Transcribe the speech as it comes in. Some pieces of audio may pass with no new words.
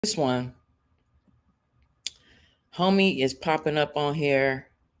This one, homie is popping up on here.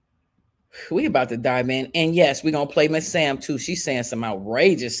 We about to dive in. And yes, we're gonna play Miss Sam too. She's saying some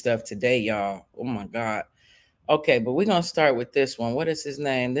outrageous stuff today, y'all. Oh my God. Okay, but we're gonna start with this one. What is his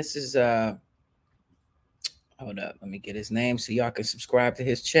name? This is hold up, let me get his name so y'all can subscribe to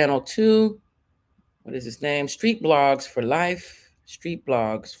his channel too. What is his name? Street Blogs for Life. Street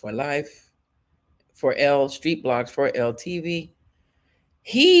Blogs for Life. For L, Street Blogs for LTV.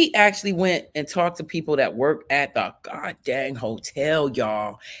 He actually went and talked to people that work at the god dang hotel,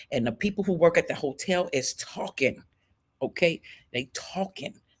 y'all. And the people who work at the hotel is talking. Okay, they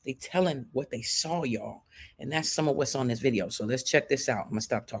talking, they telling what they saw, y'all. And that's some of what's on this video. So let's check this out. I'm gonna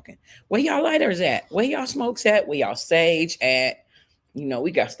stop talking. Where y'all lighters at? Where y'all smokes at? Where y'all sage at? You know, we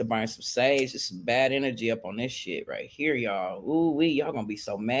got to burn some sage. There's some bad energy up on this shit right here, y'all. Ooh, y'all gonna be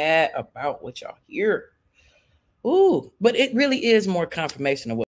so mad about what y'all hear. Ooh, but it really is more confirmation of what